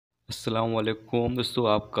अस्सलामुअलैकुम दोस्तों,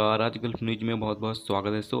 आपका आज गल्फ न्यूज़ में बहुत बहुत स्वागत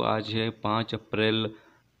है। दोस्तों आज है 5 अप्रैल,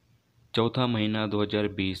 चौथा महीना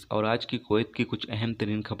 2020 और आज की कुवैत की कुछ अहम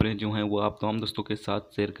तरीन खबरें जो हैं वो आप तमाम दोस्तों के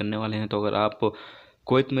साथ शेयर करने वाले हैं। तो अगर आप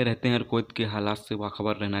कुवैत में रहते हैं और कुवैत के हालात से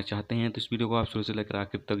बाखबर रहना चाहते हैं तो इस वीडियो को आप शुरू से लेकर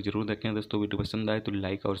आखिर तक जरूर देखें। दोस्तों वीडियो पसंद आए तो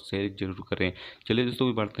लाइक और शेयर जरूर करें। चलिए दोस्तों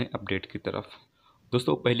भी बढ़ते हैं अपडेट की तरफ।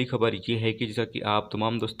 दोस्तों पहली खबर ये है कि जैसा कि आप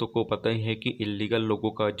तमाम दोस्तों को पता ही है कि इलीगल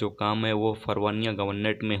लोगों का जो काम है वो फरवानिया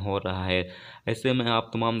गवर्नमेंट में हो रहा है। ऐसे में आप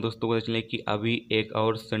तमाम दोस्तों को चलें कि अभी एक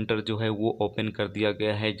और सेंटर जो है वो ओपन कर दिया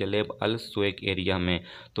गया है जलेब अल सुएक एरिया में।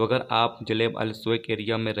 तो अगर आप जलेब अल सुएक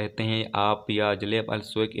एरिया में रहते हैं आप या जलेब अल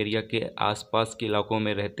सुएक एरिया के आसपास के इलाकों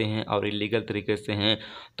में रहते हैं और इलीगल तरीके से हैं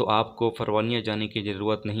तो आपको फरवानिया जाने की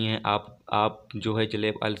ज़रूरत नहीं है। आप जो है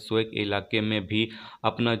जलेब अल सुएक इलाके में भी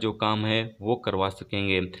अपना जो काम है वो करवा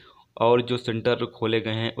सकेंगे। और जो सेंटर खोले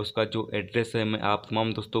गए हैं उसका जो एड्रेस है मैं आप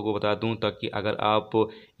तमाम दोस्तों को बता दूं ताकि अगर आप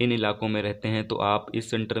इन इलाकों में रहते हैं तो आप इस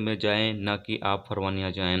सेंटर में जाएं, ना कि आप फरवानिया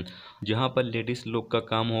जाएं। जहां पर लेडीज़ लोग का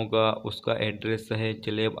काम होगा उसका एड्रेस है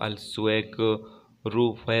जलेब अल सुएक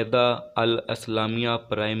रुफैदा अल Islamia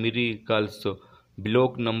primary girls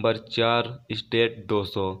block number 4 state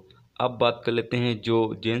 200। अब बात कर लेते हैं जो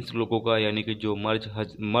जेंट्स लोगों का, यानी कि जो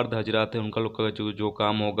मर्द हजरात हैं उनका लोग का जो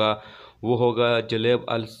काम होगा वो होगा जलेब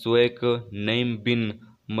अल सुएक नईम बिन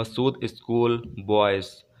Masood school boys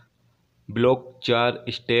block 4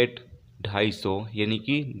 state 250, यानी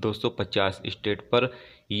कि 250 स्टेट पर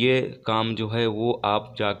ये काम जो है वो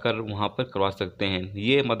आप जाकर वहाँ पर करवा सकते हैं।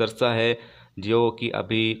 ये मदरसा है जो कि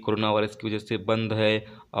अभी कोरोना वायरस की वजह से बंद है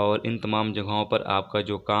और इन तमाम जगहों पर आपका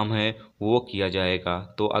जो काम है वो किया जाएगा।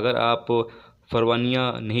 तो अगर आप फरवानिया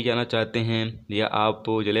नहीं जाना चाहते हैं या आप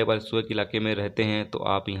जलेब अल सुएक इलाके में रहते हैं तो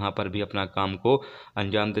आप यहाँ पर भी अपना काम को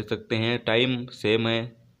अंजाम दे सकते हैं। टाइम सेम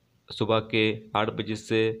है, सुबह के 8 बजे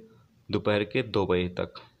से दोपहर के 2 बजे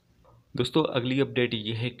तक। दोस्तों अगली अपडेट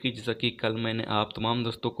ये है कि जैसा कि कल मैंने आप तमाम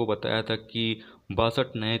दोस्तों को बताया था कि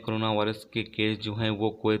 62 नए कोरोना वायरस के केस जो हैं वो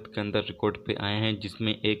कुवैत के अंदर रिकॉर्ड पे आए हैं,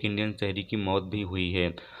 जिसमें एक इंडियन शहरी की मौत भी हुई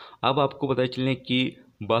है। अब आपको पता चलें कि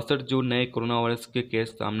 62 जो नए कोरोना वायरस के केस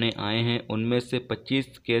सामने आए हैं उनमें से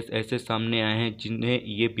 25 केस ऐसे सामने आए हैं जिन्हें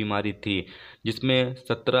ये बीमारी थी, जिसमें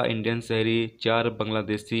 17 इंडियन शहरी, 4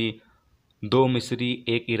 बांग्लादेशी, 2 मिस्री,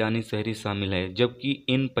 1 ईरानी शहरी शामिल है। जबकि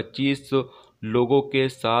इन 25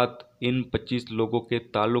 लोगों के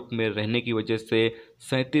ताल्लुक में रहने की वजह से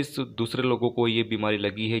 37 दूसरे लोगों को ये बीमारी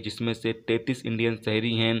लगी है, जिसमें से 33 इंडियन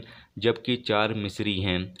शहरी हैं जबकि 4 मिस्री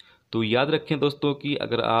हैं। तो याद रखें दोस्तों कि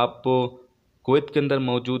अगर आप कुवैत के अंदर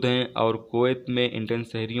मौजूद हैं और कुवैत में इंडियन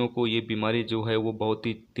शहरियों को ये बीमारी जो है वो बहुत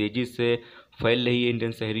ही तेज़ी से फैल रही है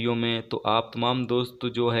इंडियन शहरियों में, तो आप तमाम दोस्त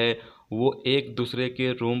जो है वो एक दूसरे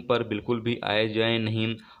के रूम पर बिल्कुल भी आए जाएं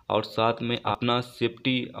नहीं और साथ में अपना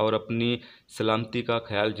सेफ्टी और अपनी सलामती का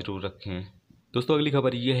ख्याल ज़रूर रखें। दोस्तों अगली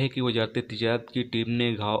खबर यह है कि वजारत तिजारत की टीम ने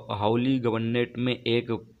हाउली गवर्नमेंट में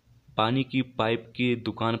एक पानी की पाइप की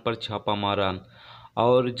दुकान पर छापा मारा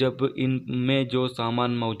और जब इनमें जो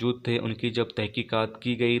सामान मौजूद थे उनकी जब तहकीकात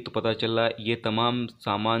की गई तो पता चला ये तमाम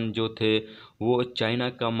सामान जो थे वो चाइना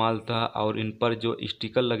का माल था और इन पर जो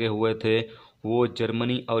स्टिकर लगे हुए थे वो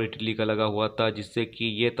जर्मनी और इटली का लगा हुआ था, जिससे कि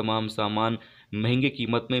ये तमाम सामान महंगी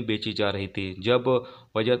कीमत में बेची जा रही थी। जब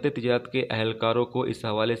वजारत तिजारत के अहलकारों को इस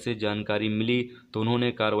हवाले से जानकारी मिली तो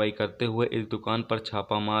उन्होंने कार्रवाई करते हुए इस दुकान पर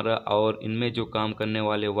छापा मारा और इनमें जो काम करने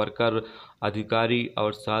वाले वर्कर, अधिकारी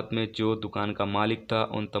और साथ में जो दुकान का मालिक था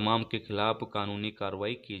उन तमाम के खिलाफ कानूनी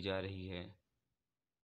कार्रवाई की जा रही है।